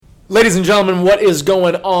Ladies and gentlemen, what is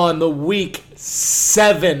going on? The Week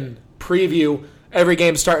 7 preview. Every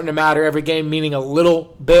game starting to matter. Every game meaning a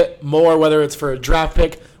little bit more, whether it's for a draft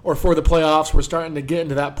pick or for the playoffs. We're starting to get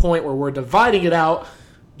into that point where we're dividing it out.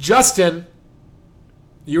 Justin,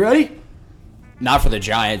 you ready? Not for the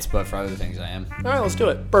Giants, but for other things I am. All right, let's do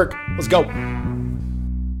it. Burke, let's go.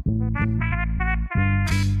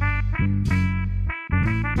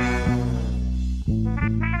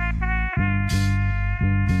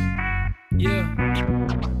 Yeah.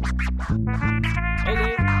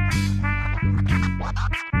 Okay.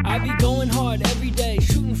 I be going hard every day,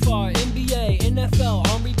 shooting far. NBA, NFL,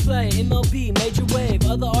 on replay, MLB, major wave,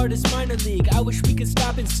 other artists, minor league. I wish we could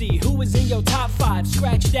stop and see who was in your top 5.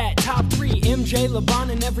 Scratch that, top 3. MJ, LeBron,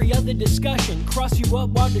 and every other discussion. Cross you up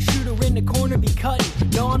while the shooter in the corner be cutting.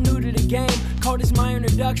 No, I'm new to the game, call this my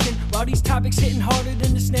introduction. While these topics hitting harder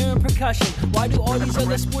than the snare and percussion. Why do all these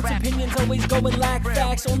other sports opinions always go and lack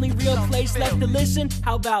facts? Only real place left to listen?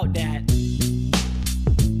 How about that?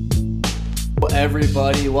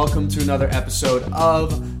 Everybody, welcome to another episode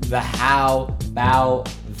of the How About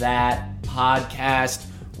That podcast.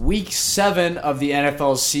 Week 7 of the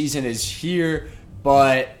NFL season is here,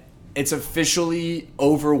 but it's officially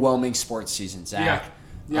overwhelming sports season, Zach.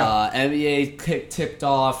 Yeah. NBA tipped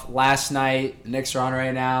off last night. The Knicks are on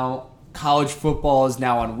right now. College football is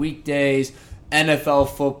now on weekdays. NFL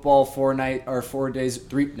football 3 days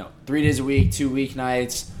a week, 2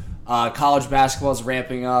 weeknights. College basketball is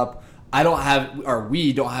ramping up. We don't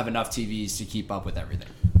have enough TVs to keep up with everything.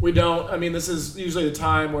 We don't. I mean, this is usually the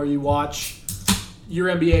time where you watch your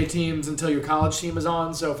NBA teams until your college team is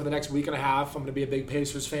on. So for the next week and a half, I'm going to be a big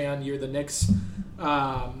Pacers fan. You're the Knicks.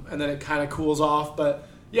 And then it kind of cools off. But,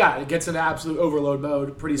 yeah, it gets into absolute overload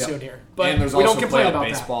mode pretty soon here. But and there's we also don't complain about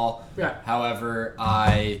baseball. That. Yeah. However,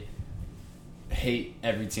 I hate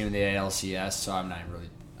every team in the ALCS, so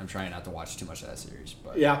I'm trying not to watch too much of that series.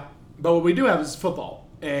 But yeah. But what we do have is football.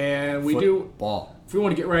 And we football. If we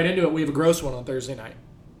want to get right into it, we have a gross one on Thursday night.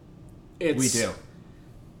 We do.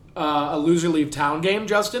 A loser leave town game,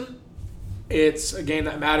 Justin. It's a game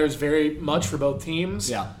that matters very much for both teams.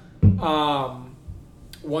 Yeah.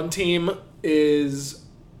 One team is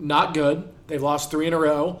not good. They've lost 3 in a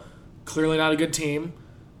row. Clearly not a good team.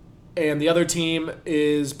 And the other team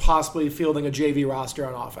is possibly fielding a JV roster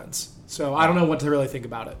on offense. So I don't know what to really think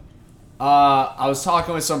about it. I was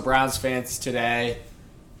talking with some Browns fans today,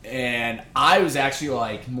 and I was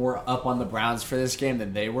actually more up on the Browns for this game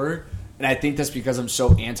than they were. And I think that's because I'm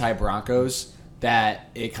so anti-Broncos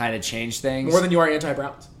that it kind of changed things. More than you are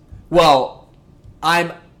anti-Browns. Well,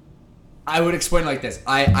 I would explain it like this.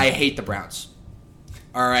 I hate the Browns.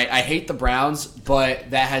 All right, I hate the Browns,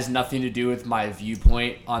 but that has nothing to do with my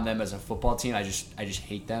viewpoint on them as a football team. I just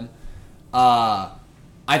hate them.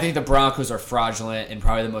 I think the Broncos are fraudulent and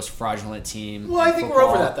probably the most fraudulent team. Well, I think we're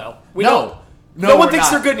over that though. No one thinks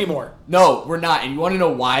they're good anymore. No, we're not. And you want to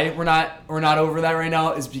know why we're not over that right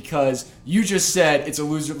now? Is because you just said it's a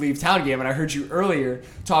loser leave town game, and I heard you earlier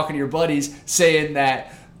talking to your buddies saying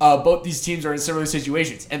that both these teams are in similar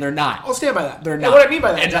situations, and they're not. I'll stand by that. They're not. And what I mean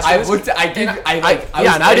by that, and Justin,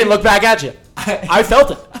 I didn't look back at you. I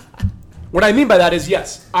felt it. What I mean by that is,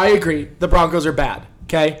 yes, I agree. The Broncos are bad.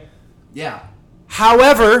 Okay. Yeah.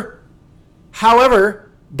 However,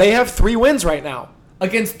 they have 3 wins right now.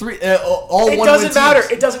 Against 3, all it one doesn't win matter.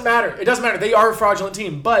 teams. It doesn't matter. They are a fraudulent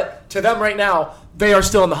team, but to them right now, they are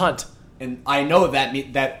still in the hunt. And I know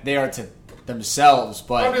that they are to themselves,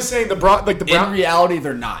 but I'm just saying in reality,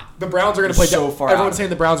 they're not. The Browns are going to play. So far, everyone's saying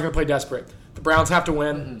the Browns are going to play desperate. The Browns have to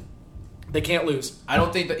win. Mm-hmm. They can't lose. I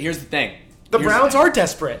don't think that. Here's the thing. The Browns are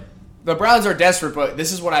desperate. The Browns are desperate, but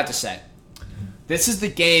this is what I have to say. This is the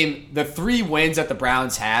game. The 3 wins that the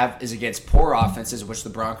Browns have is against poor offenses, which the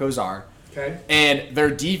Broncos are. Okay. And their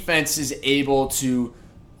defense is able to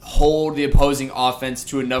hold the opposing offense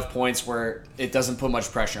to enough points where it doesn't put much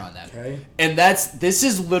pressure on them. Okay. And this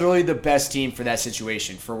is literally the best team for that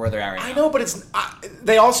situation, for where they're at right now. I know, but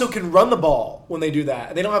they also can run the ball when they do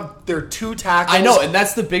that. They don't have their 2 tackles. I know, and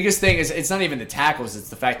that's the biggest thing. Is it's not even the tackles; it's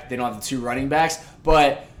the fact that they don't have the 2 running backs.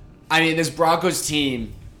 But I mean, this Broncos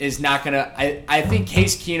team is not gonna. I think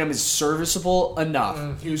Case Keenum is serviceable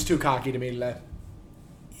enough. He was too cocky to me today.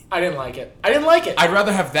 I didn't like it. I'd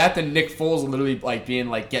rather have that than Nick Foles literally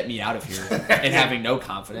being get me out of here and having no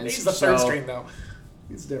confidence. He's the third string though.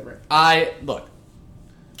 He's different. Look,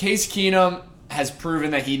 Case Keenum has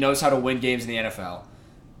proven that he knows how to win games in the NFL.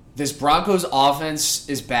 This Broncos offense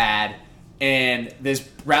is bad, and this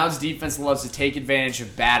Browns defense loves to take advantage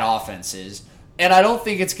of bad offenses. And I don't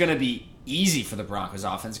think it's going to be easy for the Browns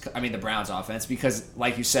offense, because,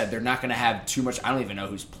 like you said, they're not going to have too much. I don't even know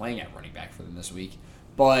who's playing at running back for them this week.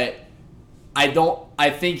 but I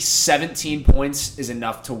think 17 points is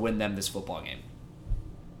enough to win them this football game.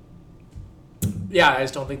 Yeah, I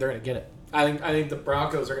just don't think they're going to get it. I think the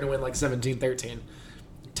Broncos are going to win like 17-13.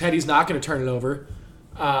 Teddy's not going to turn it over.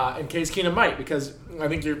 And Case Keenum might, because I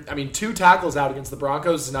think 2 tackles out against the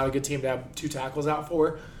Broncos is not a good team to have 2 tackles out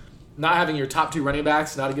for. Not having your top 2 running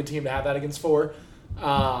backs is not a good team to have that against 4.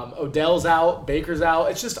 Odell's out, Baker's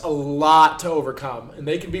out. It's just a lot to overcome, and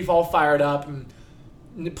they can be all fired up and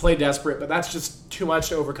play desperate, but that's just too much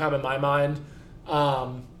to overcome in my mind.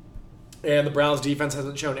 And the Browns defense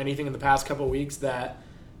hasn't shown anything in the past couple of weeks that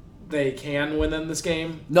they can win them this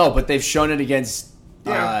game. No, but they've shown it against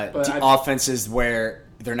offenses where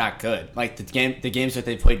they're not good. Like the games that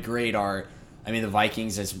they played great are, the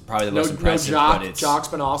Vikings is probably the most impressive. But Jock's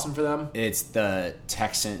been awesome for them. It's the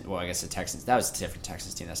Texans. Well, I guess the Texans. That was a different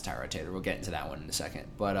Texans team. That's Tyrod Taylor. We'll get into that one in a second.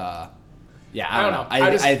 But yeah, I don't know.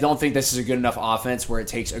 I don't think this is a good enough offense where it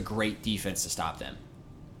takes a great defense to stop them.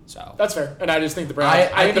 So that's fair, and I just think the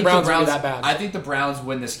Browns. I think the Browns are that bad. I think the Browns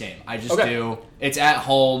win this game. I just do. It's at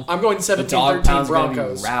home. I'm going 17-13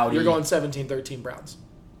 Broncos. You're going 17-13 Browns.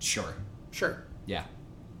 Sure. Yeah.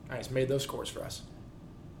 I just made those scores for us.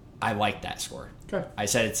 I like that score. Okay. I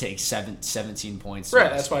said it takes 17 points.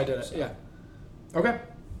 Right, that's why I did it. So. Yeah. Okay.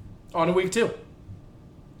 On to week 2.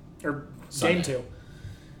 Or Sunday. Game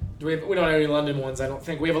 2. We don't have any London ones, I don't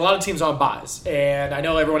think. We have a lot of teams on buys, and I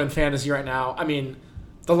know everyone in fantasy right now.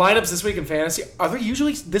 The lineups this week in fantasy, are there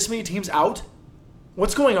usually this many teams out?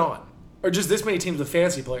 What's going on? Or just this many teams with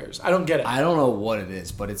fantasy players? I don't get it. I don't know what it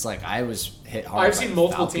is, but it's like I was hit hard. I've seen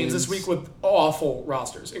multiple teams this week with awful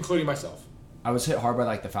rosters, including myself. I was hit hard by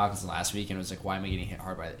like the Falcons last week, and it was like, why am I getting hit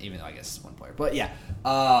hard by even though I guess it's one player. But yeah,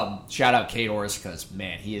 shout out Kate Orris because,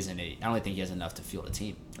 man, he isn't I don't think he has enough to field a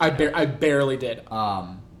team. I barely did.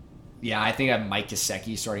 Yeah, I think I have Mike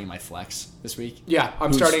Gesicki starting my flex this week. Yeah,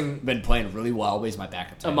 I'm starting. Been playing really well, but he's my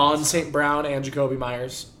backup. Amon St. Brown and Jacoby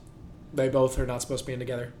Myers. They both are not supposed to be in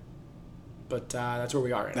together. But that's where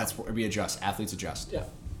we are right now. That's where we adjust. Athletes adjust. Yeah.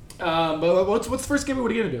 But what's the first game? What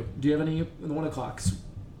are you going to do? Do you have any in the 1 o'clocks?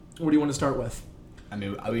 What do you want to start with?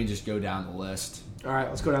 We can just go down the list. All right,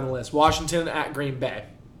 let's go down the list. Washington at Green Bay.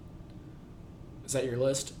 Is that your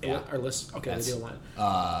list? Yeah. Our list? Okay, the deal line.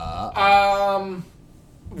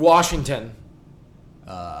 Washington.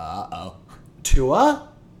 Tua?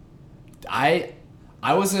 I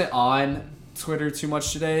wasn't on Twitter too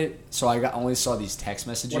much today, so I only saw these text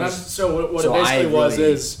messages. What it basically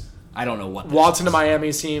is I don't know what Watson to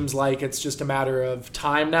Miami seems like it's just a matter of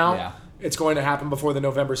time now. Yeah. It's going to happen before the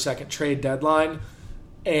November 2nd trade deadline.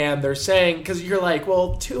 And they're saying, because you're like,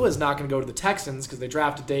 well, Tua's not going to go to the Texans because they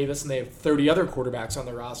drafted Davis and they have 30 other quarterbacks on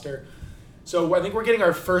their roster. So I think we're getting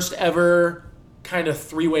our first ever kind of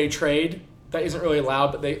 3-way trade. That isn't really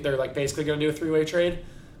allowed, but they're like basically going to do a 3-way trade.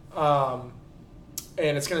 And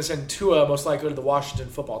it's going to send Tua most likely to the Washington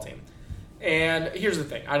football team. And here's the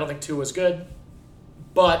thing. I don't think Tua's good,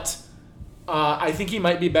 but I think he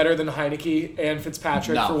might be better than Heineke and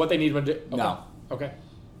Fitzpatrick for what they need him to do. Okay. No.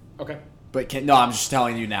 Okay. But I'm just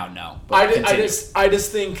telling you now, no. I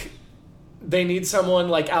just think they need someone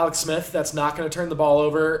like Alex Smith that's not going to turn the ball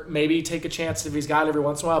over. Maybe take a chance if he's got it every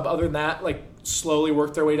once in a while. But other than that, like slowly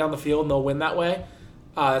work their way down the field and they'll win that way.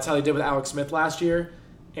 That's how they did with Alex Smith last year.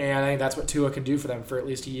 And I think that's what Tua can do for them for at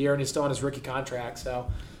least a year. And he's still on his rookie contract. So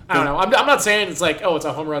I don't know. I'm not saying it's like, it's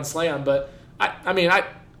a home run slam. But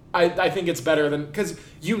I think it's better than, because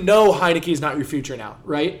Heineke's not your future now,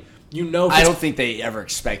 right? I don't think they ever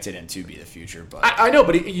expected him to be the future, but I know,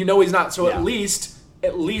 but he's not. So at least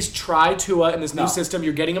try Tua in this new system.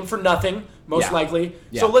 You're getting him for nothing, most likely.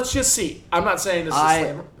 Yeah. So let's just see. I'm not saying this is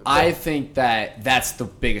slam. I think that's the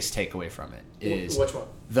biggest takeaway from it is which one?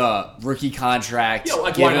 The rookie contract,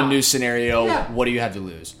 given a new scenario, what do you have to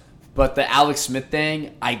lose? But the Alex Smith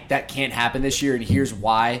thing, that can't happen this year, and here's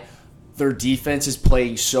why. Their defense is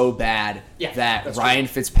playing so bad that Ryan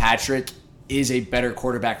Fitzpatrick is a better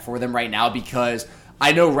quarterback for them right now, because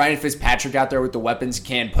I know Ryan Fitzpatrick out there with the weapons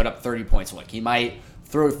can put up 30 points. Look, he might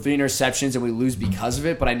throw 3 interceptions and we lose because of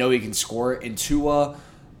it, but I know he can score. And Tua,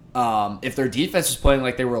 if their defense was playing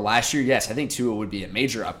like they were last year, yes, I think Tua would be a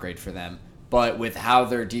major upgrade for them. But with how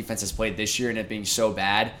their defense has played this year and it being so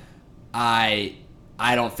bad, I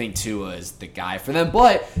don't think Tua is the guy for them.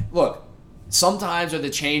 But look, sometimes with a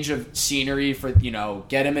change of scenery for,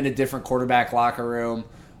 get him in a different quarterback locker room,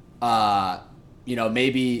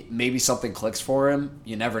 maybe something clicks for him.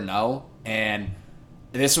 You never know. And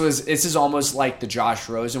this is almost like the Josh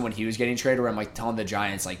Rosen when he was getting traded, where I'm like telling the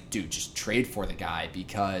Giants, like, dude, just trade for the guy,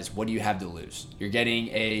 because what do you have to lose? You're getting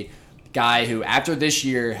a guy who after this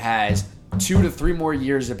year has 2 to 3 more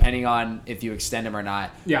years, depending on if you extend him or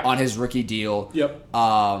not, on his rookie deal. Yep.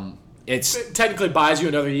 It technically buys you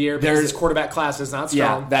another year because this quarterback class is not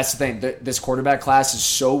strong. Yeah, that's the thing. This quarterback class is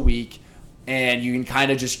so weak, and you can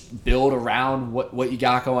kind of just build around what you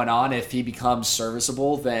got going on. If he becomes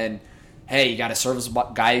serviceable, then, hey, you got a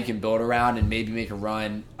serviceable guy you can build around and maybe make a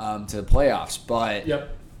run to the playoffs. But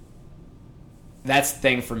that's the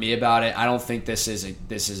thing for me about it. I don't think this is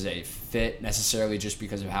a fit necessarily just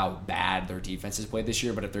because of how bad their defense has played this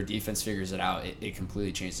year. But if their defense figures it out, it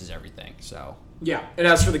completely changes everything. So yeah. And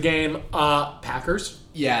as for the game, Packers.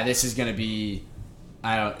 Yeah, this is going to be.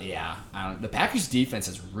 I don't. The Packers defense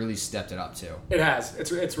has really stepped it up too. It has.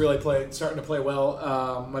 It's really starting to play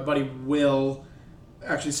well. My buddy Will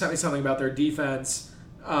actually sent me something about their defense.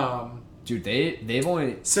 Dude, they've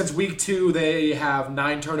only since week 2 they have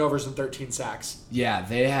 9 turnovers and 13 sacks. Yeah,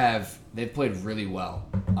 they've played really well.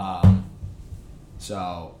 This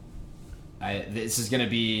is going to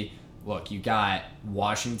be. Look, you got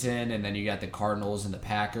Washington, and then you got the Cardinals and the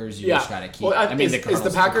Packers. You just got to keep. Well, is the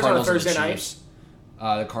Packers on a Thursday night?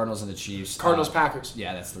 The Cardinals and the Chiefs. Packers.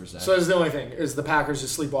 Yeah, that's Thursday. So that's the only thing, is the Packers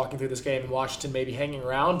just sleepwalking through this game and Washington maybe hanging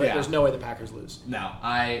around, but there's no way the Packers lose. No,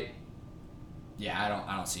 I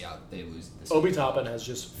don't see how they lose this Obi Toppin has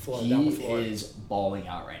just flown down the floor. He is balling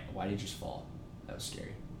out right now. Why did he just fall? That was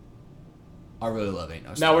scary. I really love it.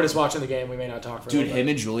 Now we're just watching the game. We may not talk for a little bit. Dude, him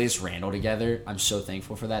and Julius Randle together, I'm so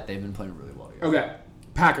thankful for that. They've been playing really well together. Okay.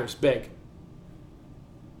 Packers, big.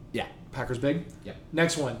 Yeah. Packers, big? Yep.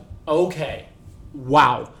 Next one. Okay.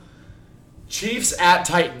 Wow. Chiefs at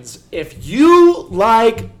Titans. If you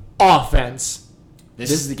like offense,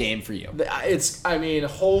 this is the game for you.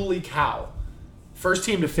 Holy cow. First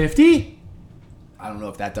team to 50? I don't know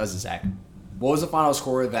if that does it, Zach. What was the final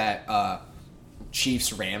score of that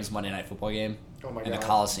Chiefs-Rams Monday Night Football game? Oh, my God. In the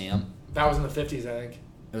Coliseum? That was in the 50s, I think.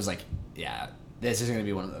 It was this is going to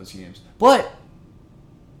be one of those games. But,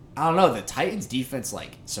 I don't know, the Titans' defense,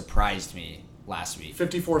 surprised me last week.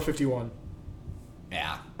 54-51.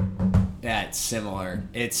 Yeah. Yeah, it's similar.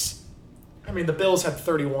 The Bills had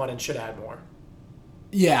 31 and should have had more.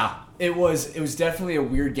 Yeah. It was definitely a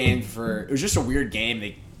weird game it was just a weird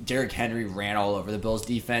game. Derrick Henry ran all over the Bills'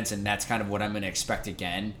 defense, and that's kind of what I'm going to expect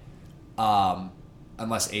again.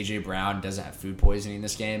 Unless A.J. Brown doesn't have food poisoning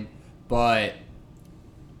this game. But,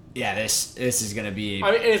 yeah, this is going to be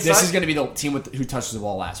is going to be the team who touches the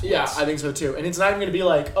ball last. Yeah, I think so too. And it's not even going to be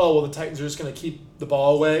the Titans are just going to keep the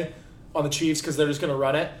ball away on the Chiefs because they're just going to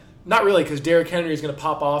run it. Not really, because Derrick Henry is going to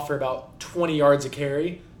pop off for about 20 yards a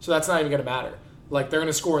carry, so that's not even going to matter. They're going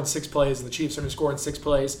to score in 6 plays, and the Chiefs are going to score in 6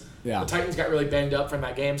 plays. Yeah. The Titans got really banged up from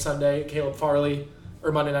that game Sunday.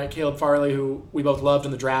 Monday night, Caleb Farley, who we both loved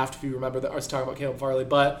in the draft, if you remember I was talking about Caleb Farley.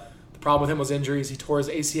 But the problem with him was injuries. He tore his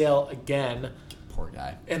ACL again. Poor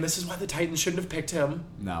guy. And this is why the Titans shouldn't have picked him.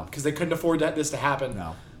 No. Because they couldn't afford this to happen.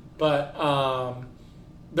 No. But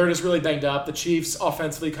they're just really banged up. The Chiefs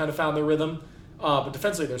offensively kind of found their rhythm. But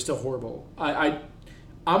defensively, they're still horrible. I'm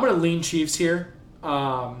going to lean Chiefs here.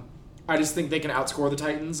 I just think they can outscore the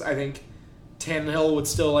Titans. I think Tannehill would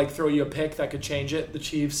still throw you a pick that could change it. The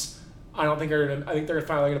Chiefs, I think they're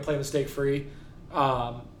finally going to play mistake free.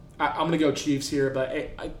 I'm going to go Chiefs here, but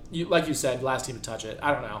like you said, last team to touch it.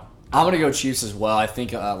 I don't know. I'm going to go Chiefs as well. I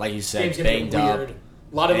think, like you said, banged up. A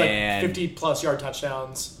lot of 50-plus yard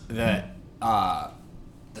touchdowns. The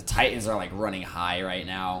Titans are running high right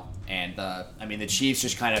now. And the Chiefs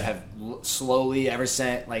just kind of have slowly ever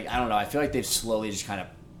since, I don't know, I feel like they've slowly just kind of,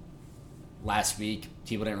 last week,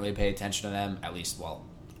 people didn't really pay attention to them, at least,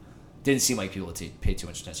 didn't seem like people paid too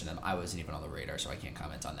much attention to them. I wasn't even on the radar, so I can't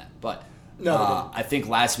comment on that. But I think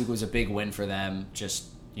last week was a big win for them, just,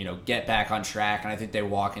 get back on track, and I think they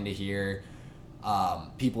walk into here.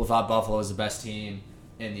 People thought Buffalo was the best team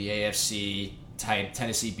in the AFC.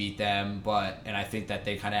 Tennessee beat them, and I think that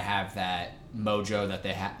they kind of have that mojo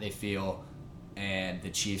that they feel, and the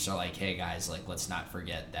Chiefs are hey guys, let's not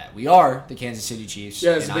forget that we are the Kansas City Chiefs,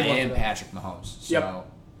 and I am Patrick Mahomes. So, yep.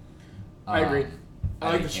 I agree.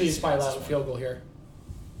 I like the Chiefs by a field goal here.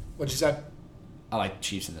 What'd you say? I like the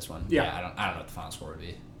Chiefs in this one. Yeah. I don't know what the final score would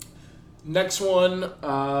be. Next one,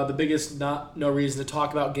 the biggest no reason to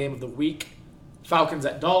talk about game of the week. Falcons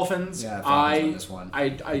at Dolphins. Yeah, Falcons win this one.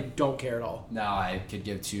 I don't care at all. No, I could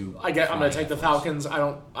give two. I'm going to take the Falcons. I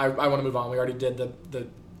want to move on. We already did the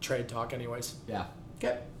trade talk anyways. Yeah.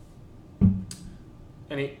 Okay.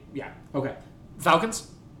 Okay. Falcons?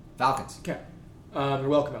 Falcons. Okay. You're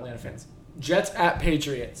welcome, Atlanta fans. Jets at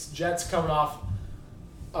Patriots. Jets coming off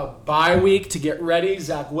a bye week to get ready.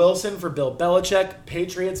 Zach Wilson for Bill Belichick.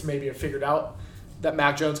 Patriots maybe have figured out that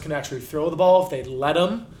Mac Jones can actually throw the ball if they let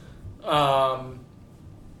him.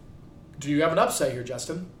 Do you have an upset here,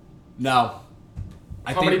 Justin? No.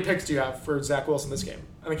 How many picks do you have for Zach Wilson this game?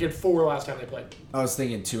 I think he had 4 last time they played. I was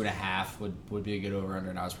thinking 2.5 would be a good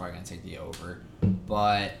over-under, and I was probably going to take the over.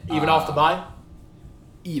 But Even off the bye?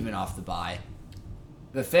 Even off the bye.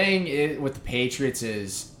 The thing with the Patriots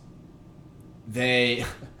is they...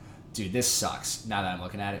 Dude, this sucks now that I'm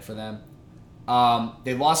looking at it for them.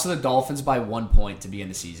 They lost to the Dolphins by 1 point to begin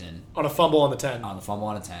the season. On a fumble on the 10. On the fumble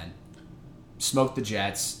on a 10. Smoked the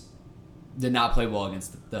Jets. Did not play well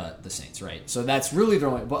against the Saints, right? So that's really their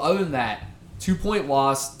only... But other than that, 2-point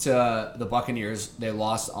loss to the Buccaneers. They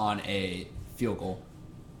lost on a field goal.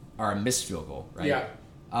 Or a missed field goal, right?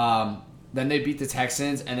 Yeah. Then they beat the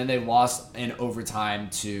Texans, and then they lost in overtime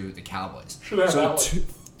to the Cowboys. So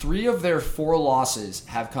 3 of their 4 losses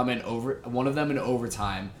have come in over... One of them in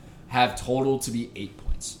overtime have totaled to be 8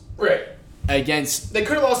 points. Right. Against... They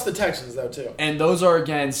could have lost to the Texans, though, too. And those are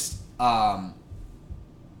against...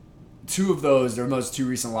 2 of those, their most 2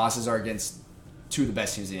 recent losses, are against 2 of the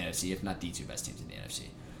best teams in the NFC, if not the 2 best teams in the NFC.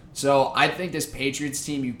 So I think this Patriots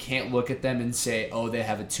team, you can't look at them and say, oh, they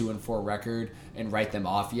have a 2-4 record and write them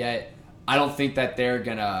off yet. I don't think that they're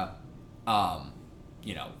gonna,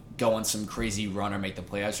 go on some crazy run or make the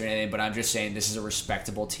playoffs or anything. But I'm just saying this is a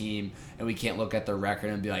respectable team, and we can't look at their record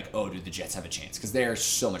and be like, oh, do the Jets have a chance? Because they are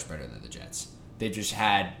so much better than the Jets. They've just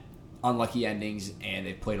had unlucky endings, and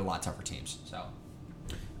they've played a lot tougher teams. So.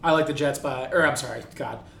 I like the Jets I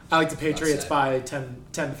like the Patriots by 10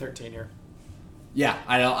 to 13 here. Yeah,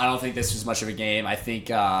 I don't think this is much of a game. I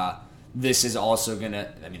think this is also going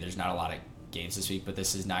to... I mean, there's not a lot of games this week, but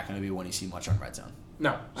this is not going to be one you see much on Red Zone.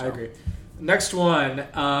 No, I agree. Next one,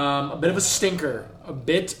 a bit of a stinker.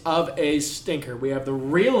 We have the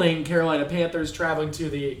reeling Carolina Panthers traveling to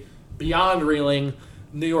the beyond reeling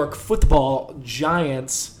New York Football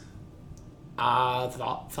Giants.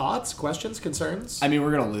 Thoughts, questions, concerns? I mean,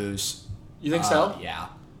 we're going to lose. You think so? Yeah.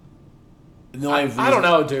 I don't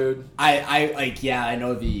know, dude. I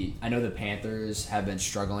know the Panthers have been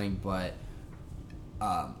struggling, but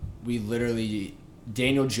we literally...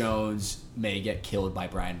 Daniel Jones may get killed by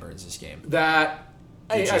Brian Burns this game. I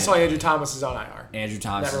saw Andrew Thomas is on IR. Andrew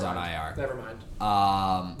Thomas is on IR. Never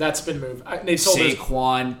mind. That's been moved. They sold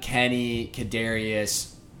Saquon, Kenny,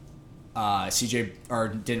 Kadarius,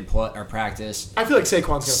 CJ didn't play or practice. I feel like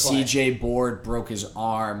Saquon's gonna play. CJ Board broke his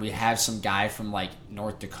arm. We have some guy from like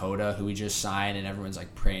North Dakota who we just signed, and everyone's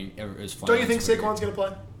like praying. It was funny. Don't you think Saquon's gonna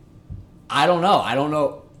play? I don't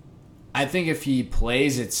know. I think if he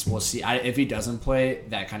plays, we'll see. If he doesn't play,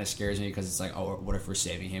 that kind of scares me because it's like, oh, what if we're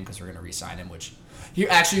saving him because we're going to re-sign him? Which,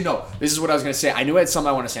 no. This is what I was going to say. I knew I had something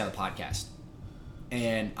I want to say on the podcast,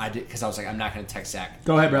 and I did because I was like, I'm not going to text Zach.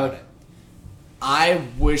 Go ahead, brother. I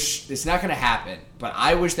wish it's not going to happen, but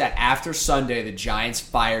I wish that after Sunday the Giants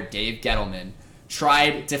fired Dave Gettleman,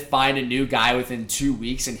 tried to find a new guy within 2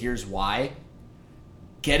 weeks, and here's why: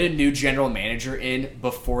 get a new general manager in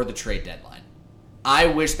before the trade deadline. I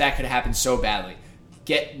wish that could happen so badly.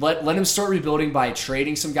 Let him start rebuilding by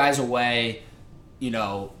trading some guys away,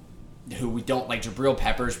 who we don't like. Jabril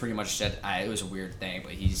Peppers pretty much said it was a weird thing,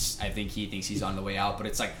 but I think he thinks he's on the way out. But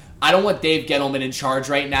it's like, I don't want Dave Gettleman in charge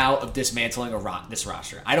right now of dismantling this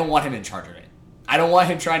roster. I don't want him in charge of it. I don't want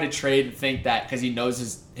him trying to trade and think that because he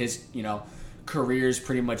knows his career is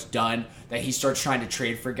pretty much done, that he starts trying to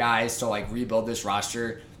trade for guys to like rebuild this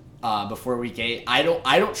roster before week 8. I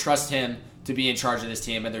don't trust him to be in charge of this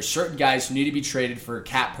team, and there's certain guys who need to be traded for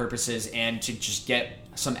cap purposes and to just get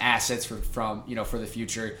some assets for the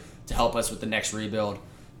future to help us with the next rebuild,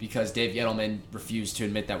 because Dave Gettleman refused to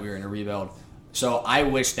admit that we were in a rebuild. So I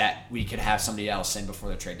wish that we could have somebody else in before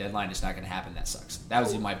the trade deadline. It's not going to happen. That sucks. That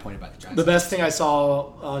was my point about the Giants. The best thing I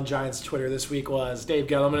saw on Giants Twitter this week was Dave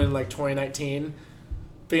Gettleman in 2019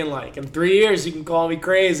 being like, in 3 years you can call me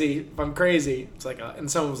crazy if I'm crazy. It's like, and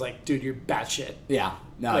someone was like, dude, you're batshit. Yeah.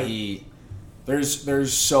 No,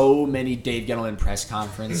 There's so many Dave Gettleman press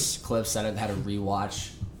conference clips that I've had to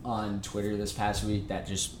rewatch on Twitter this past week that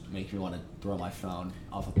just make me want to throw my phone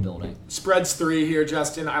off a building. Spread's 3 here,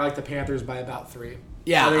 Justin. I like the Panthers by about 3.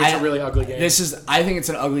 Yeah, I think it's a really ugly game. I think it's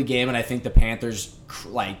an ugly game, and I think the Panthers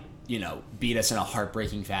beat us in a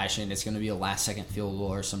heartbreaking fashion. It's going to be a last-second field goal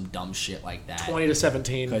or some dumb shit like that.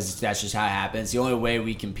 20-17. Because that's just how it happens. The only way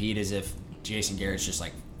we compete is if Jason Garrett's just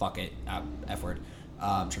like, fuck it, F word,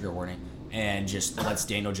 trigger warning, and just lets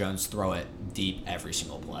Daniel Jones throw it deep every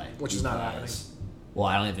single play. Which is not happening. Well,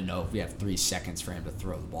 I don't even know if we have 3 seconds for him to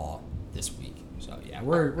throw the ball this week. So, yeah,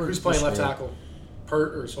 we're Who's playing left tackle?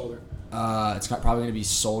 Pert or Solder? It's probably going to be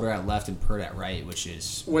Solder at left and Pert at right, which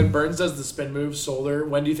is... When Burns does the spin move, Solder,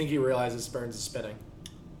 when do you think he realizes Burns is spinning?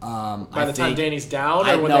 By the time Danny's down,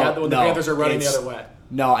 or when the Panthers are running the other way?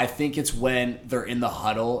 No, I think it's when they're in the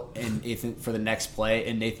huddle and Nathan for the next play,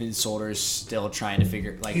 and Nathan Solder's still trying to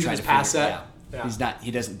figure he's trying to pass figure, that. Yeah. He's not.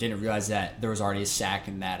 He didn't realize that there was already a sack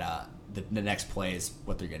and that the next play is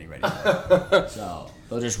what they're getting ready for. So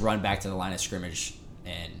they'll just run back to the line of scrimmage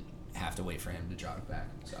and have to wait for him to jog back.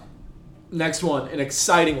 So next one, an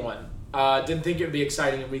exciting one. Didn't think it would be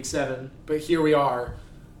exciting in Week 7, but here we are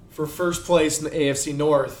for first place in the AFC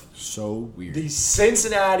North. So weird. The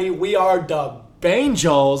Cincinnati, we are the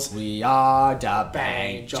Bengals. We are the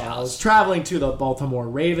Bengals. Traveling to the Baltimore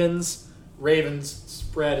Ravens. Ravens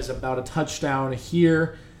spread is about a touchdown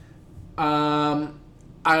here. I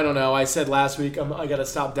don't know. I said last week I got to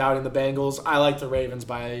stop doubting the Bengals. I like the Ravens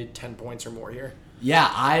by 10 points or more here. Yeah,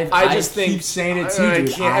 I just keep saying it too,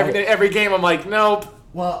 dude. Every game I'm like, nope.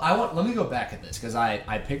 Well, let me go back at this because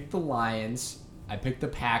I picked the Lions. I picked the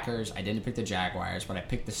Packers. I didn't pick the Jaguars, but I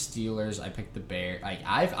picked the Steelers. I picked the Bears.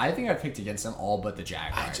 I think I picked against them all but the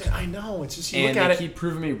Jaguars. I know. It's just you and look at they it. keep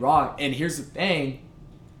proving me wrong. And here's the thing: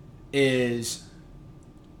 is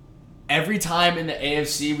every time in the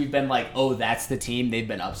AFC we've been like, oh, that's the team. They've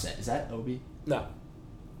been upset. Is that Obi? No,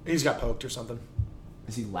 he's got poked or something.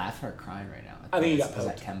 Is he laughing or crying right now? I think he got Is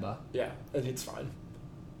poked. that Kemba? Yeah, it's fine.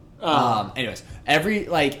 Anyways,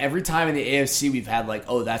 every time in the AFC we've had like,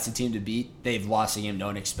 oh, that's the team to beat. They've lost a game no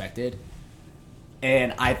one expected,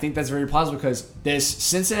 and I think that's very positive because this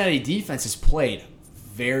Cincinnati defense has played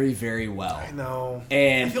very, very well. I know,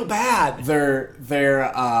 and I feel bad.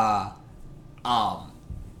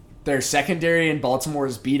 Their secondary in Baltimore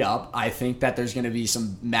is beat up. I think that there's going to be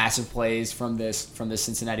some massive plays from this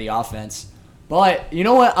Cincinnati offense. But you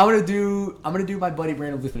know what? I'm gonna do my buddy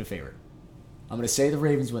Brandon Bluthman a favor. I'm gonna say the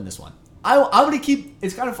Ravens win this one. I'm gonna keep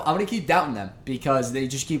doubting them because they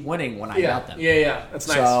just keep winning when I doubt them. Yeah, that's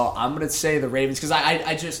nice. So I'm gonna say the Ravens because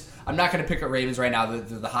I'm not gonna pick at Ravens right now.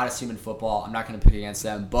 They're the hottest team in football. I'm not gonna pick against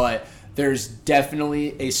them, but there's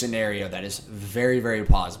definitely a scenario that is very, very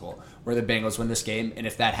plausible where the Bengals win this game, and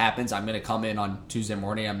if that happens, I'm gonna come in on Tuesday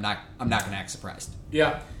morning. I'm not gonna act surprised.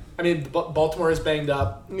 Yeah. I mean, Baltimore is banged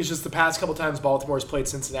up. It's just the past couple times Baltimore has played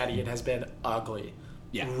Cincinnati, it has been ugly.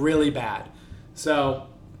 Yeah. Really bad. So,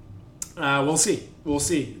 we'll see.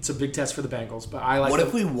 It's a big test for the Bengals, but I like What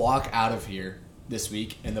if we walk out of here this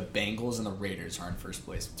week and the Bengals and the Raiders are in first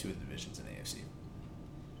place with 2 of the divisions in the AFC?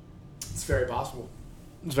 It's very possible.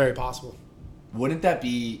 It's very possible. Wouldn't that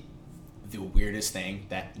be the weirdest thing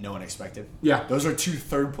that no one expected? Yeah. Those are 2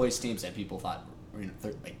 third-place teams that people thought were in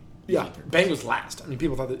third. Yeah, Bengals last. I mean,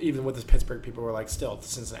 people thought that even with this Pittsburgh, people were like, still,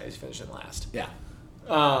 Cincinnati's finishing last. Yeah.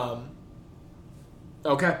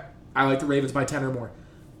 Okay. I like the Ravens by 10 or more.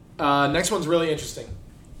 Next one's really interesting.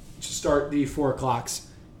 To start the 4 o'clocks.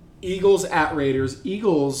 Eagles at Raiders.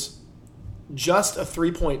 Eagles just a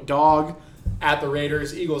 3-point dog at the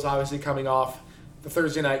Raiders. Eagles obviously coming off the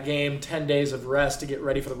Thursday night game, 10 days of rest to get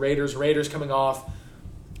ready for the Raiders. Raiders coming off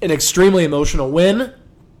an extremely emotional win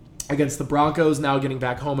against the Broncos, now getting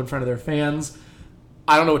back home in front of their fans.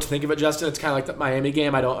 I don't know what to think of it, Justin. It's kind of like the Miami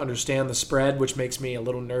game. I don't understand the spread, which makes me a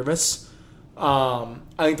little nervous. I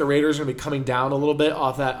think the Raiders are going to be coming down a little bit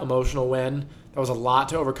off that emotional win. That was a lot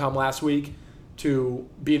to overcome last week. To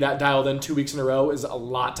be that dialed in 2 weeks in a row is a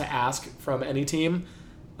lot to ask from any team.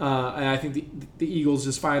 And I think the Eagles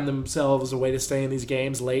just find themselves a way to stay in these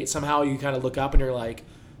games late. Somehow you kind of look up and you're like,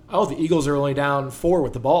 oh, the Eagles are only down 4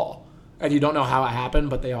 with the ball. And you don't know how it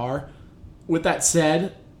happened, but they are. With that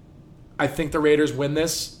said, I think the Raiders win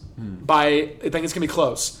this I think it's going to be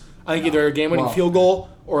close. I think either a game-winning field goal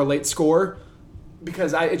or a late score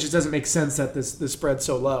because it just doesn't make sense that this spread's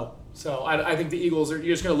so low. So I think the Eagles you're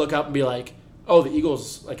just going to look up and be like, oh, the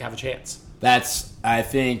Eagles have a chance. I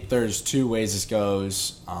think there's 2 ways this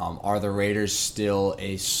goes. Are the Raiders still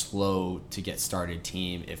a slow-to-get-started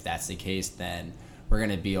team? If that's the case, then we're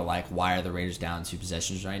going to be like, why are the Raiders down 2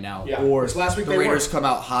 possessions right now? Yeah. Or last week the they Raiders weren't. come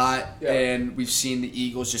out hot, Yeah. and we've seen the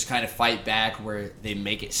Eagles just kind of fight back where they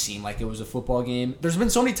make it seem like it was a football game. There's been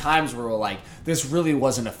so many times where we're like, this really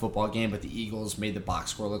wasn't a football game, but the Eagles made the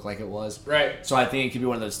box score look like it was. Right. So I think it could be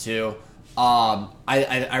one of those 2.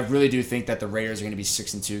 I really do think that the Raiders are going to be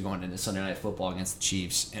 6-2 going into Sunday Night Football against the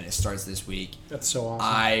Chiefs, and it starts this week. That's so awesome.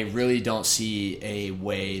 I really don't see a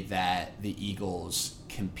way that the Eagles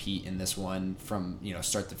compete in this one from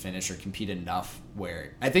start to finish or compete enough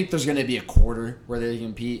where I think there's going to be a quarter where they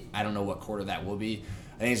compete. I don't know what quarter that will be.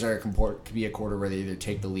 I think there could be a quarter where they either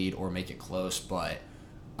take the lead or make it close, but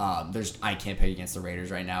I can't pick against the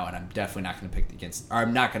Raiders right now, and I'm definitely not going to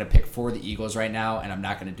I'm not going to pick for the Eagles right now, and I'm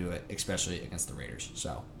not going to do it especially against the Raiders.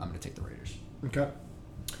 So I'm going to take the Raiders. Okay.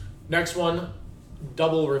 Next one,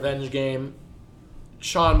 double revenge game.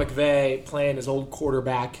 Sean McVay playing his old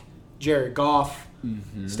quarterback, Jared Goff.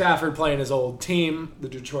 Mm-hmm. Stafford playing his old team, the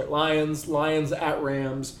Detroit Lions. Lions at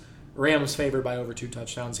Rams. Rams favored by over 2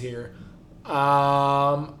 touchdowns here.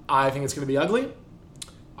 I think it's going to be ugly.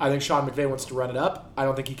 I think Sean McVay wants to run it up. I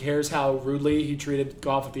don't think he cares how rudely he treated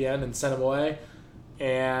Goff at the end and sent him away.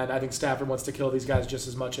 And I think Stafford wants to kill these guys just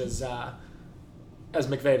as much as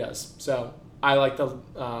McVay does. So I like the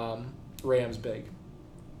Rams big.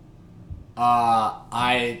 I'm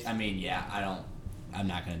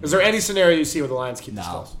not going to. Is there any scenario you see where the Lions keep this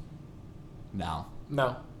close? No.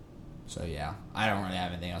 So yeah, I don't really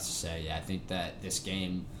have anything else to say. Yeah, I think this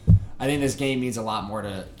game means a lot more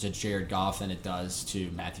to Jared Goff than it does to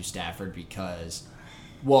Matthew Stafford because,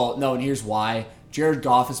 and here's why. Jared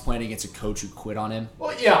Goff is playing against a coach who quit on him.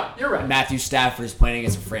 Well, yeah, you're right. Matthew Stafford is playing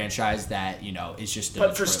against a franchise that, is just...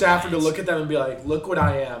 But for Stafford to look at them and be like, look what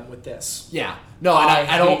I am with this. Yeah. No, and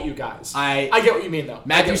I don't... hate you guys. I get what you mean, though.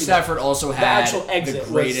 Matthew Stafford also had the actual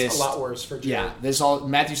exit was a lot worse for Jared. Yeah,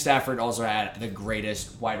 Matthew Stafford also had the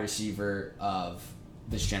greatest wide receiver of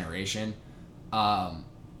this generation.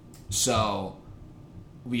 So,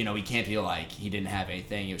 we can't feel like he didn't have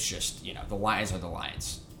anything. It was just, the Lions are the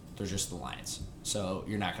Lions. They're just the Lions. So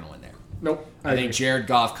you're not going to win there. Nope. I think Jared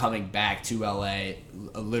Goff coming back to LA,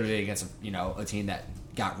 literally against a team that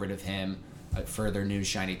got rid of him for their new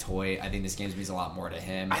shiny toy. I think this game means a lot more to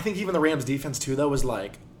him. I think even the Rams defense too, though, was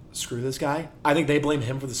like, screw this guy. I think they blame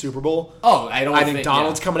him for the Super Bowl. Oh, I think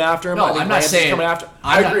Donald's coming after him. No, I think I'm not saying coming after.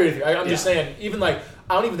 I agree with you. I'm just saying, even I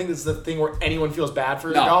don't even think this is the thing where anyone feels bad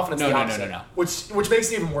for Goff, and it's the opposite. No. Which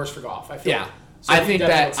makes it even worse for Goff. I feel. Yeah. So I think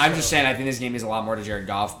that I'm just saying I think this game means a lot more to Jared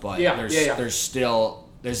Goff, but there's still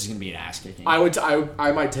this is going to be an ass kicking.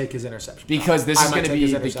 I might take his interception because this is going to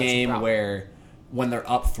be the game where when they're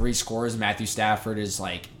up 3 scores, Matthew Stafford is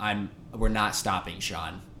like, we're not stopping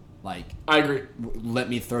Sean. Like I agree. Let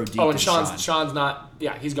me throw deep. Oh, and Sean's not.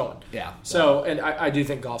 Yeah, he's going. Yeah. So and I do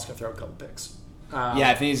think Goff's going to throw a couple picks.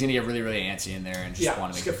 I think he's going to get really really antsy in there and just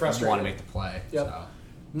want to make the play. Yep. So.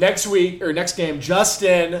 Next game,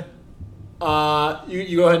 Justin.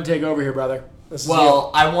 You go ahead and take over here, brother.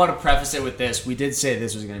 I want to preface it with this. We did say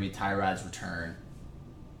this was going to be Tyrod's return.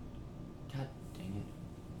 God dang it.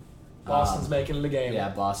 Boston's making it a game. Yeah,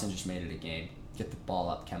 Boston just made it a game. Get the ball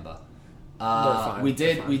up, Kemba. Fine. We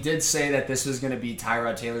did say that this was going to be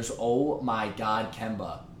Tyrod Taylor's. Oh my God,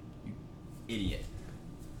 Kemba, you idiot.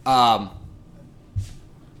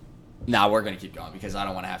 Now we're going to keep going because I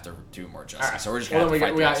don't want to have to do more justice. Right. So we're just going to have to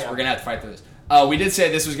fight through this. We're going to have to fight through this. We did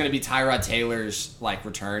say this was going to be Tyrod Taylor's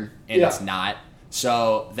return, and it's not.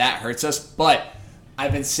 So that hurts us. But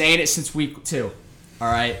I've been saying it since week 2.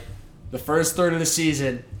 All right, the first third of the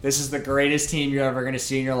season, this is the greatest team you're ever going to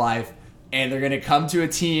see in your life, and they're going to come to a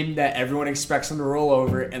team that everyone expects them to roll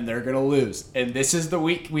over, and they're going to lose. And this is the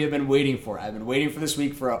week we have been waiting for. I've been waiting for this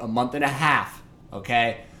week for a month and a half.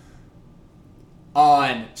 Okay.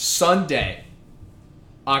 On Sunday,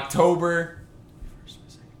 October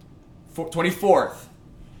 24th,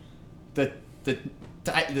 the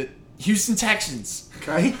Houston Texans.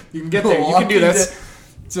 Okay, you can get there. You can do this.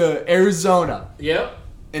 To Arizona. Yep.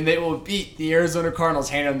 And they will beat the Arizona Cardinals,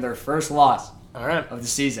 handing them their first loss. All right. Of the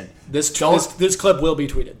season. This clip will be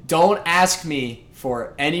tweeted. Don't ask me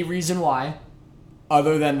for any reason why,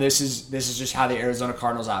 other than this is just how the Arizona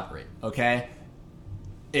Cardinals operate. Okay.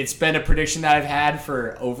 It's been a prediction that I've had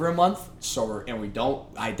for over a month,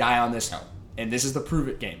 I die on this hill. And this is the prove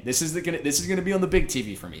it game. This is going to be on the big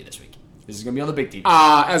TV for me this week. This is going to be on the big TV.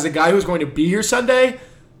 As a guy who's going to be here Sunday,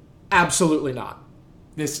 absolutely not.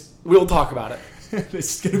 We'll talk about it.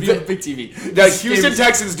 This is going to be on the big TV. The Houston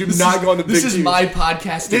Texans do not go on the big TV. This is my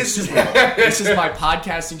podcasting Super Bowl. This is my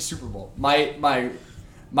podcasting Super Bowl.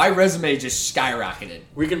 My resume just skyrocketed.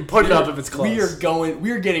 We can put it up if it's close.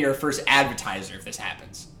 We are getting our first advertiser if this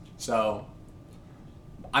happens. So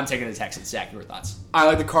I'm taking the Texans. Zach, your thoughts? I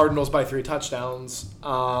like the Cardinals by 3 touchdowns.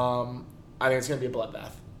 I think it's going to be a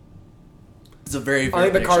bloodbath. It's a very, very I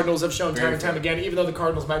think the Cardinals have shown time and time again, even though the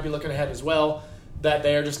Cardinals might be looking ahead as well, that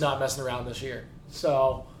they are just not messing around this year.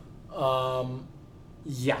 So,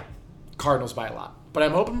 Cardinals by a lot. But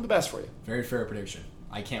I'm hoping the best for you. Very fair prediction.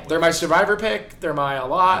 I can't wait. They're my survivor pick. They're my a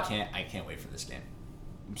lot. I can't wait for this game.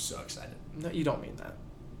 I'm so excited. No, you don't mean that.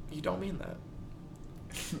 You don't mean that.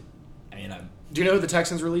 Do you know who the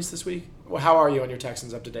Texans released this week? Well, how are you on your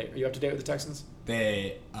Texans up to date? Are you up to date with the Texans?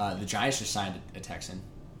 The Giants just signed a Texan,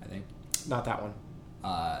 I think. Not that one.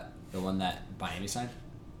 The one that Miami signed?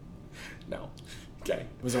 No. Okay.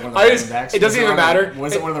 Was it one of the running backs? It doesn't even matter.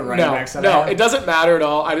 Was it one of the running backs? No, it doesn't matter at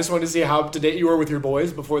all. I just wanted to see how up to date you were with your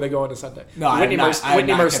boys before they go into Sunday. No, Whitney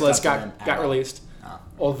Merciless got released. Oh.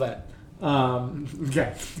 Old vet.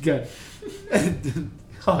 Okay, good.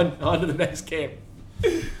 on to the next game.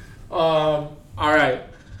 All right.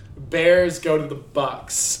 Bears go to the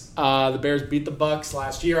Bucks. The Bears beat the Bucks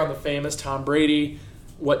last year on the famous Tom Brady.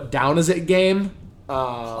 What down is it game?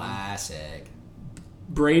 Classic.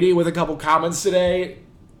 Brady with a couple comments today,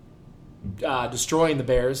 destroying the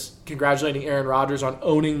Bears, congratulating Aaron Rodgers on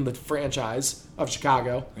owning the franchise of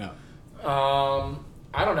Chicago. Yeah.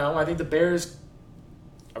 I don't know. I think the Bears.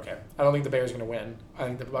 Okay, I don't think the Bears are going to win. I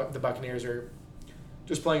think the Buccaneers are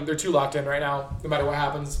just playing. They're too locked in right now. No matter what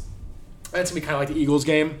happens, it's going to be kind of like the Eagles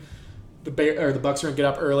game. The Bucs are going to get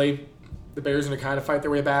up early. The Bears are going to kind of fight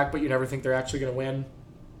their way back, but you never think they're actually going to win.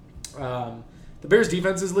 The Bears'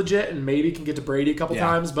 defense is legit and maybe can get to Brady a couple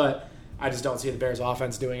times, but I just don't see the Bears'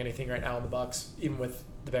 offense doing anything right now in the Bucs, even with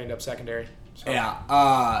the banged-up secondary. So.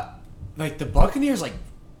 Yeah, like the Buccaneers'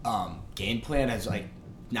 game plan has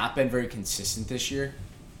not been very consistent this year.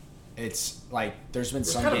 It's there's been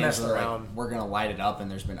some games where we're gonna light it up, and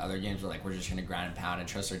there's been other games where we're just gonna grind and pound and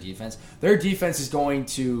trust our defense. Their defense is going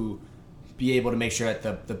to be able to make sure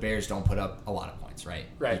that the Bears don't put up a lot of points, right?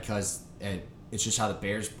 Right. Because it's just how the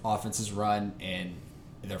Bears' offenses run, and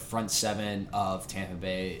their front seven of Tampa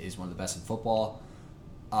Bay is one of the best in football.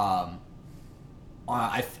 I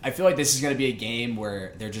feel like this is going to be a game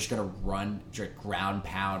where they're just going to ground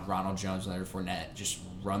pound Ronald Jones and Leonard Fournette, just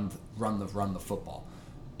run the football,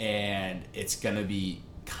 and it's going to be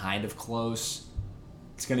kind of close.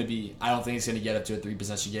 It's going to be. I don't think it's going to get up to a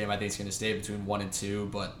 3-possession game. I think it's going to stay between 1 and 2,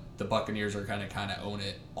 but the Buccaneers are going to kind of own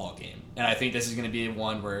it all game, and I think this is going to be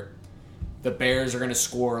one where the Bears are going to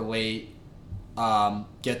score late,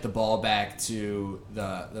 get the ball back to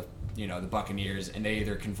the Buccaneers, and they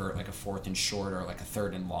either convert a 4th and short or a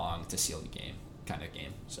 3rd and long to seal the game kind of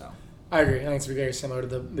game. So I agree. I think it's very similar to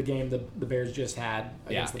the game the Bears just had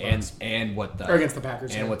against the Bucs. and what or against the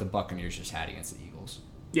Packers and what the Buccaneers just had against the Eagles.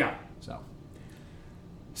 Yeah. So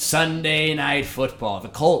Sunday Night Football, the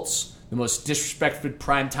Colts, the most disrespected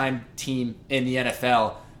primetime team in the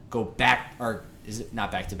NFL, go back or. Is it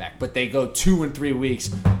not back-to-back? But they go 2 and 3 weeks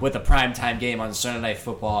with a primetime game on Sunday Night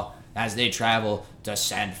Football as they travel to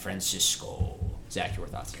San Francisco. Zach, your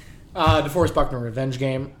thoughts? DeForest Buckner revenge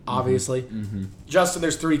game, obviously. Mm-hmm. Justin,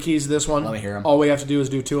 there's 3 keys to this one. Let me hear them. All we have to do is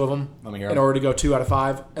do 2 of them in order to go 2 out of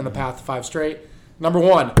 5 and the path to 5 straight. Number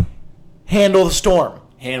 1, handle the storm.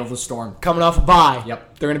 Handle the storm. Coming off a bye.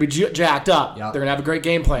 Yep. They're going to be jacked up. Yep. They're going to have a great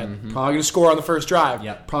game plan. Mm-hmm. Probably going to score on the first drive.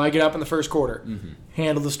 Yep. Probably get up in the first quarter. Mm-hmm.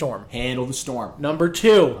 Handle the storm. Handle the storm. Number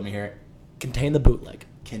 2. Let me hear it. Contain the bootleg.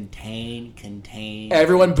 Contain.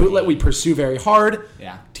 Everyone bootleg. We pursue very hard.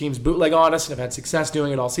 Yeah. Teams bootleg on us and have had success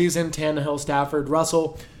doing it all season. Tannehill, Stafford,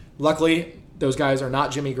 Russell. Luckily, those guys are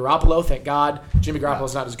not Jimmy Garoppolo. Thank God. Jimmy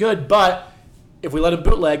Garoppolo's not as good, but if we let him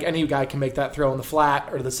bootleg, any guy can make that throw in the flat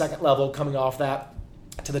or to the second level coming off that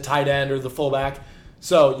to the tight end or the fullback.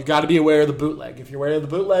 So you got to be aware of the bootleg. If you're aware of the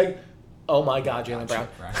bootleg, oh my God, Jaylen Brown.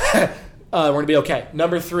 We're going to be okay.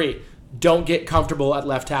 Number 3, don't get comfortable at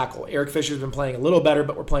left tackle. Eric Fisher's been playing a little better,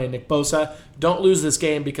 but we're playing Nick Bosa. Don't lose this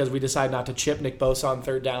game because we decide not to chip Nick Bosa on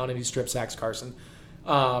 3rd down and he strip sacks Carson.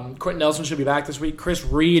 Quentin Nelson should be back this week. Chris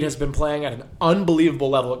Reed has been playing at an unbelievable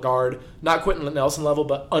level at guard. Not Quentin Nelson level,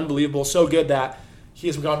 but unbelievable. So good that he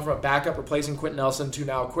has gone from a backup replacing Quentin Nelson to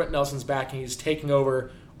now Quentin Nelson's back and he's taking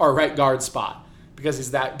over our right guard spot because he's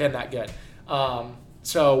been that good.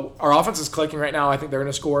 So our offense is clicking right now. I think they're going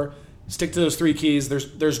to score. Stick to those 3 keys.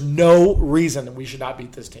 There's no reason we should not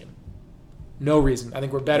beat this team. No reason. I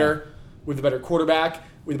think we're better with a better quarterback,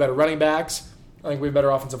 with better running backs. I think we have a better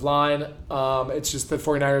offensive line. It's just the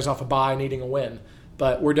 49ers off a bye needing a win.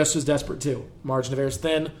 But we're just as desperate too. Margin of error is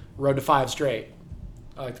thin. Road to 5 straight.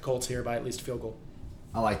 I like the Colts here by at least a field goal.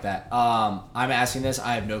 I like that. I'm asking this.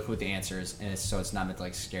 I have no clue what the answer is, and so it's not meant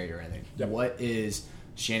to scare you or anything. Yep. What is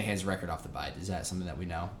Shanahan's record off the bye? Is that something that we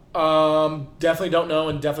know? Definitely don't know,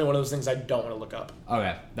 and definitely one of those things I don't want to look up.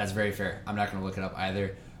 Okay, that's very fair. I'm not going to look it up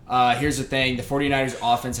either. Here's the thing. The 49ers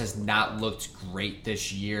offense has not looked great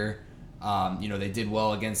this year. They did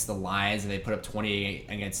well against the Lions, and they put up 28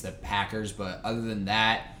 against the Packers, but other than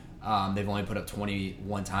that, they've only put up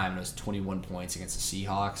 21 time, and it was 21 points against the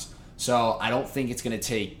Seahawks. So I don't think it's going to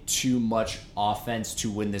take too much offense to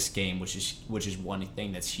win this game, which is one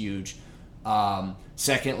thing that's huge.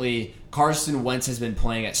 Secondly, Carson Wentz has been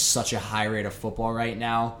playing at such a high rate of football right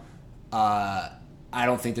now. I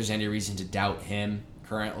don't think there's any reason to doubt him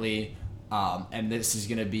currently. And this is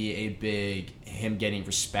going to be a big him getting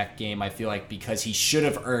respect game. I feel like because he should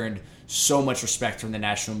have earned so much respect from the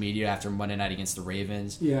national media after Monday night against the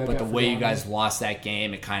Ravens. Yeah, but the way you guys lost that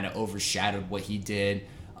game, it kind of overshadowed what he did.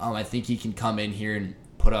 I think he can come in here and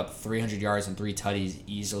put up 300 yards and 3 tutties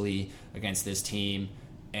easily against this team.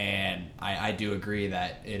 And I do agree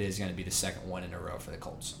that it is going to be the second one in a row for the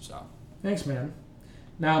Colts. So thanks, man.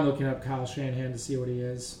 Now I'm looking up Kyle Shanahan to see what he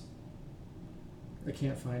is. I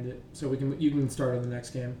can't find it. So you can start on the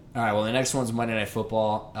next game. All right, well, the next one's Monday Night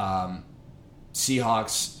Football.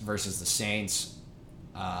 Seahawks versus the Saints.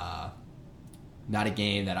 Not a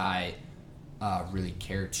game that I really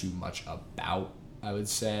care too much about, I would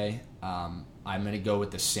say. I'm going to go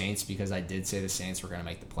with the Saints because I did say the Saints were going to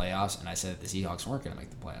make the playoffs, and I said that the Seahawks weren't going to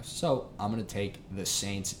make the playoffs. So I'm going to take the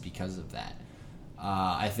Saints because of that.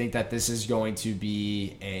 I think that this is going to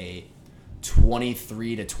be a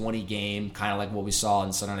 23-20 game, kind of like what we saw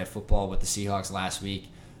in Sunday Night Football with the Seahawks last week.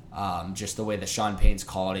 Just the way that Sean Payton's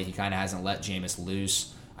called it, he kind of hasn't let Jameis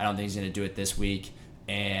loose. I don't think he's going to do it this week.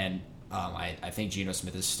 And I think Geno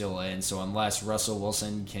Smith is still in. So unless Russell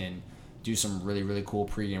Wilson can do some really, really cool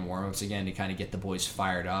pregame warm-ups again to kind of get the boys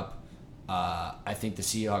fired up, I think the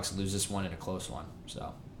Seahawks lose this one in a close one.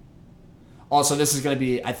 So, also, this is going to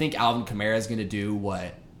be, I think Alvin Kamara is going to do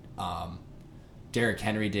what Derrick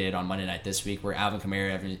Henry did on Monday night this week, where Alvin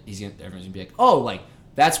Kamara, everyone's going to be like, oh, like,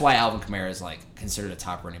 that's why Alvin Kamara is, like, considered a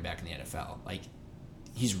top running back in the NFL. Like,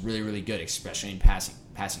 he's really, really good, especially in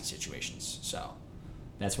passing situations. So,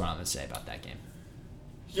 that's what I'm going to say about that game.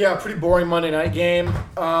 Yeah, pretty boring Monday night game.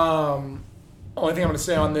 Only thing I'm going to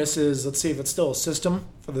say on this is let's see if it's still a system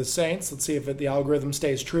for the Saints. Let's see if the algorithm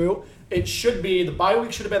stays true. It should be, the bye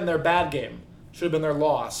week should have been their bad game. Should have been their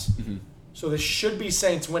loss. Mm-hmm. So this should be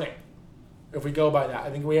Saints winning if we go by that. I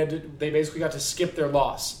think they basically got to skip their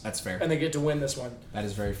loss. That's fair. And they get to win this one. That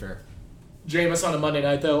is very fair. Jameis on a Monday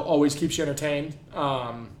night, though, always keeps you entertained.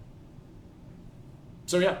 So,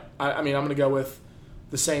 yeah, I mean, I'm going to go with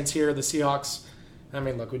the Saints here. The Seahawks, I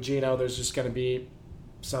mean, look, with Geno, there's just going to be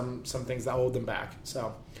some things that hold them back.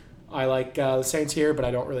 So I like the Saints here, but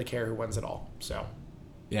I don't really care who wins it all. So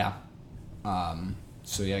yeah.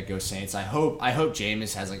 So yeah, go Saints. I hope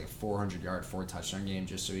Jameis has like a 400-yard, 4-touchdown game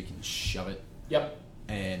just so he can shove it. Yep.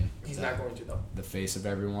 And he's not going to, though. The face of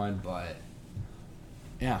everyone, but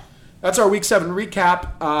yeah. That's our Week 7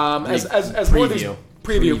 recap. As more of these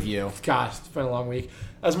preview. Gosh, it's been a long week.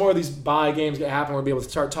 As more of these bye games get happen, we'll be able to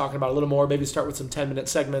start talking about it a little more. Maybe start with some 10-minute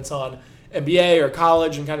segments on NBA or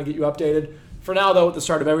college and kind of get you updated. For now, though, at the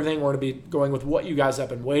start of everything, we're going to be going with what you guys have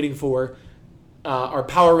been waiting for. Our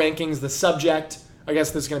power rankings, the subject. I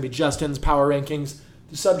guess this is going to be Justin's power rankings.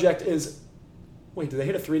 The subject is, wait, did they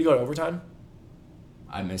hit a 3 to go to overtime?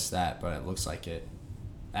 I missed that, but it looks like it.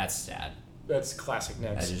 That's sad. That's classic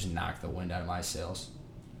Knicks. That just knocked the wind out of my sails.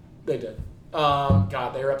 They did.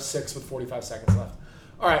 God, they were up 6 with 45 seconds left.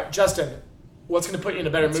 All right, Justin, what's going to put you in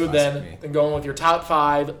a better mood than going with your top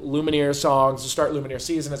 5 Lumineers songs to start Lumineers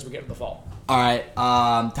season as we get into the fall? All right,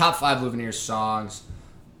 top 5 Lumineers songs.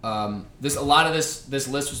 A lot of this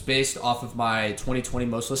list was based off of my 2020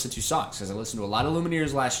 most listened to songs because I listened to a lot of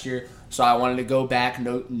Lumineers last year, so I wanted to go back,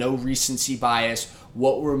 no recency bias.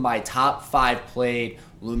 What were my top 5 played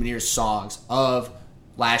Lumineers songs of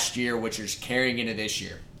last year, which is carrying into this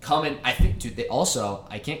year? Coming, I think, dude, they also,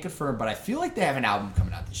 I can't confirm, but I feel like they have an album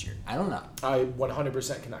coming out this year. I don't know. I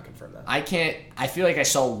 100% cannot confirm that. I feel like I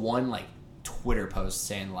saw one, like, Twitter post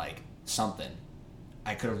saying, like, something.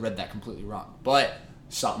 I could have read that completely wrong. But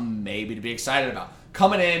something maybe to be excited about.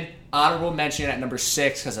 Coming in, honorable mention at number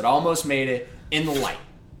 6, because it almost made it, In the Light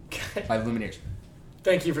by Lumineers.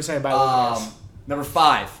 Thank you for saying by Lumineers. Number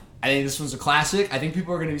 5. I think this one's a classic. I think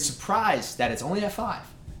people are going to be surprised that it's only at 5.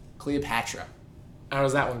 Cleopatra. How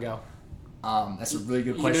does that one go? That's a really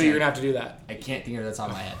good question. You knew you were going to have to do that. I can't think of it at the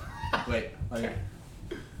top of my head. Wait. Okay.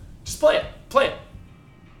 Just play it. Play it.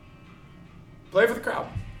 Play it for the crowd.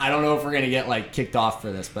 I don't know if we're going to get like kicked off for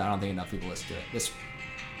this, but I don't think enough people listen to it.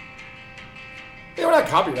 Yeah, we're not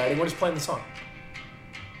copywriting. We're just playing the song.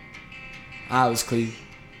 I was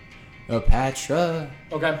Cleopatra.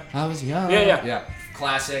 Okay. I was young. Yeah.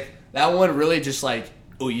 Classic. That one really just like,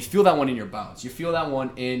 oh, you feel that one in your bones. You feel that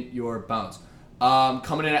one in your bones.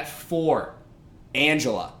 Coming in at 4,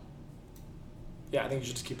 Angela. Yeah, I think you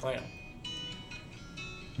should just keep playing.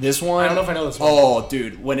 This one? I don't know if I know this one. Oh,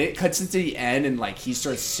 dude. When it cuts into the end and like he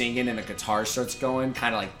starts singing and the guitar starts going,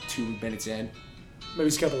 kind of like 2 minutes in. Maybe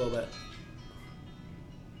skip a little bit.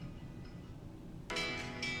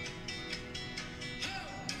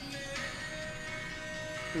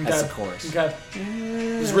 Okay. That's the chorus. Okay.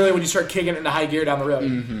 This is really when you start kicking it into high gear down the road.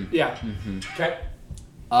 Mm-hmm. Yeah. Mm-hmm. Okay.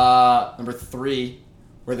 Number 3,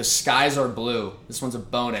 Where the Skies Are Blue. This one's a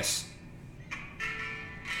bonus.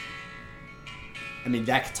 I mean,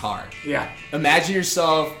 that guitar. Yeah. Imagine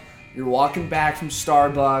yourself, you're walking back from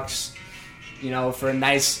Starbucks, for a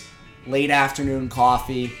nice late afternoon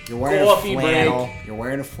coffee. You're wearing a flannel. Break. You're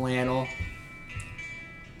wearing a flannel.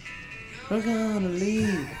 We're gonna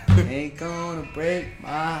leave. Ain't gonna break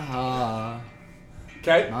my heart.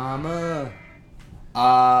 Okay. Mama.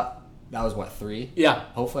 That was what, 3? Yeah.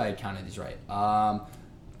 Hopefully I counted these right.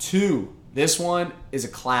 2. This one is a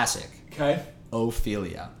classic. Okay.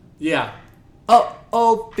 Ophelia. Yeah. Oh,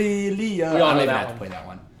 Ophelia. We all I don't know even that have one. to play that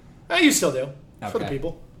one. You still do. For the Okay.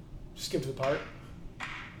 people. Just skip to the part.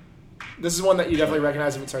 This is one that you definitely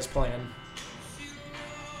recognize if it starts playing.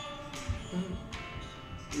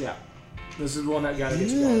 Yeah. This is the one that got to get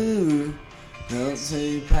you going. Don't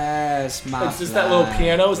say pass my It's just that little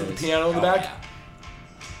piano. Is it the flies. piano in the back?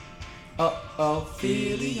 Yeah.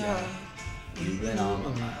 Ophelia. You've been on my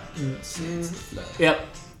mind since the flood. Yep.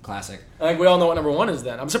 Classic. I think we all know what number 1 is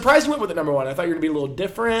then. I'm surprised you went with the number 1. I thought you were going to be a little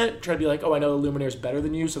different. Try to be like, oh, I know the Lumineers better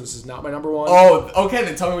than you, so this is not my number 1. Oh, okay.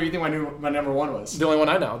 Then tell me what you think my number 1 was. The only one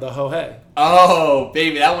I know, the Ho Hey. Oh,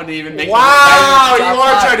 baby, that one didn't even make. Wow, you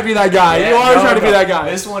are trying to be that guy. Yeah, you are trying to be that guy.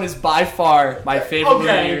 This one is by far my favorite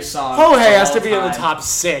Lumineers song. Ho Hey of has all to be in the time. top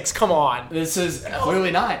 6. Come on. This is clearly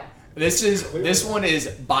not. This one is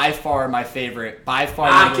by far my favorite. By far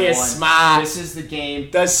Rock number is 1. smart. This is the game.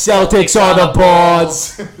 The Celtics are the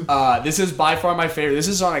boards. This is by far my favorite. This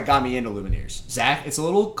is the song that got me into Lumineers. Zach, it's a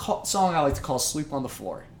little song I like to call "Sleep on the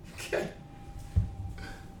Floor."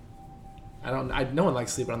 No one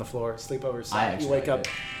likes sleeping on the floor. Sleepovers. I actually You wake like up.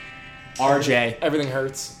 it. RJ, Everything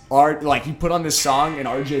hurts. like you put on this song and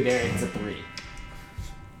RJ there hits a 3.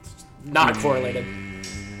 Not correlated.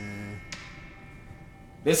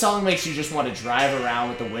 This song makes you just want to drive around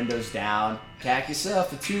with the windows down. Pack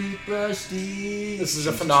yourself a toothbrush, Steve. This is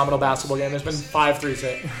a phenomenal basketball game. There's been 5 threes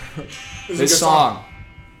hit. This is a This good song.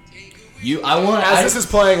 As this is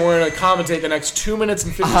playing, we're going to commentate the next 2 minutes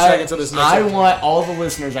and 50 seconds of this next I episode. want all the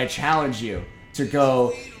listeners, I challenge you to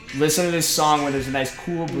go listen to this song when there's a nice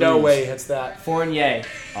cool breeze. No way he hits that. Fournier.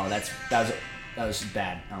 Oh, that was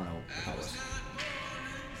bad. I don't know what that was.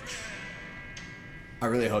 I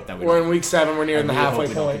really hope that we We're don't. in week 7. We're nearing the halfway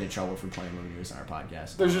we don't get point. in trouble for playing Lumineers on our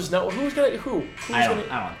podcast. There's just no. Who's gonna? Who? Who's I don't.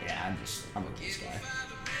 gonna? Yeah, I'm with this guy.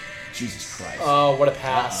 Jesus Christ. Oh, what a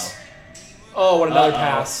pass! Oh, what another Uh-oh.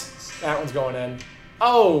 pass! That one's going in.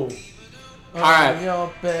 Oh. All right.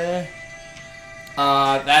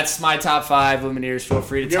 That's my top 5 Lumineers. Feel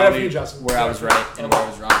free to Give tell it a me few, Justin. where I was right and where I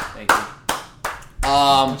was wrong. Thank you.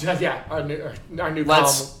 Yeah, our new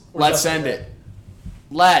Let's column. We're just- end it.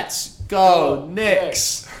 Let's go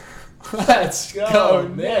Knicks. Let's go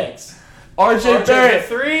Knicks. RJ Barrett.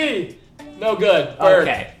 3. No good. Bird.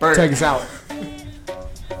 Okay, Bird. Take us out.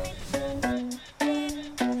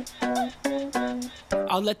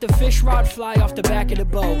 I'll let the fish rod fly off the back of the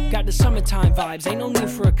boat. Got the summertime vibes, ain't no need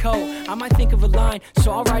for a coat. I might think of a line,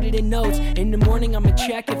 so I'll write it in notes. In the morning I'ma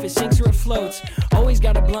check if it sinks or it floats. Always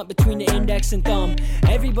got a blunt between the index and thumb.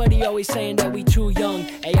 Everybody always saying that we too young.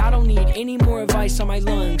 Hey, I don't need any more advice on my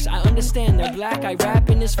lungs. I understand they're black, I rap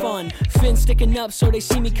and it's fun. Fin sticking up so they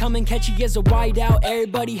see me coming. Catchy as a white out,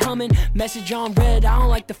 everybody humming. Message on red, I don't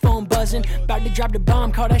like the phone buzzing. About to drop the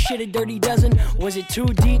bomb, call that shit a dirty dozen. Was it too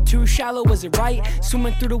deep, too shallow, was it right? Swimming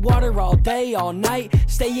through the water all day, all night.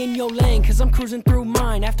 Stay in your lane, cause I'm cruising through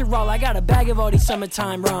mine. After all, I got a bag of all these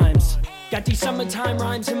summertime rhymes. Got these summertime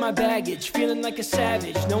rhymes in my baggage. Feeling like a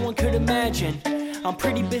savage, no one could imagine. I'm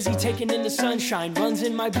pretty busy taking in the sunshine. Runs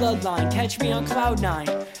in my bloodline, catch me on cloud 9.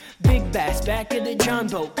 Big bass, back of the John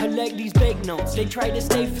boat. Collect these bank notes, they try to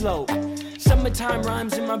stay float. Summertime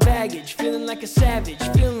rhymes in my baggage. Feeling like a savage,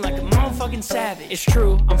 feeling like a motherfucking savage. It's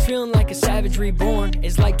true, I'm feeling like a savage reborn.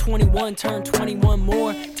 It's like 21 turned 21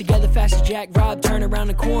 more. Together fast as Jack Rob, turn around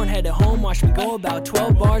the corn. Headed home, watch me go about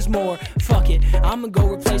 12 bars more. Fuck it, I'ma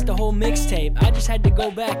go replace the whole mixtape. I just had to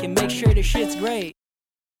go back and make sure the shit's great.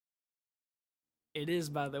 It is,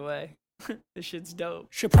 by the way. This shit's dope.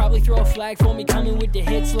 Should probably throw a flag for me coming with the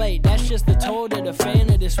hits late. That's just the toll that a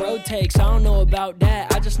fan of this road takes. I don't know about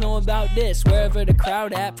that, I just know about this. Wherever the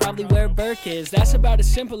crowd at, probably where Burke is. That's about as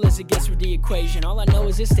simple as it gets with the equation. All I know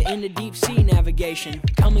is it's the end of deep sea navigation.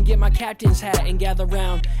 Come and get my captain's hat and gather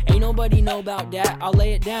round. Ain't nobody know about that, I'll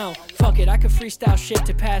lay it down. Fuck it, I could freestyle shit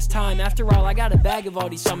to pass time. After all, I got a bag of all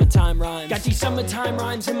these summertime rhymes. Got these summertime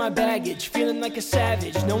rhymes in my baggage. Feeling like a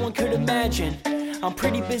savage, no one could imagine. I'm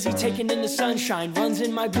pretty busy taking in the sunshine. Runs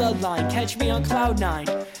in my bloodline, catch me on cloud 9.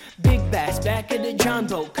 Big bass, back of the John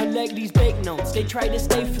boat. Collect these bank notes, they try to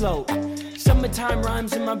stay float. Summertime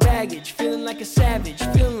rhymes in my baggage. Feeling like a savage,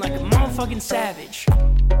 feeling like a motherfucking savage.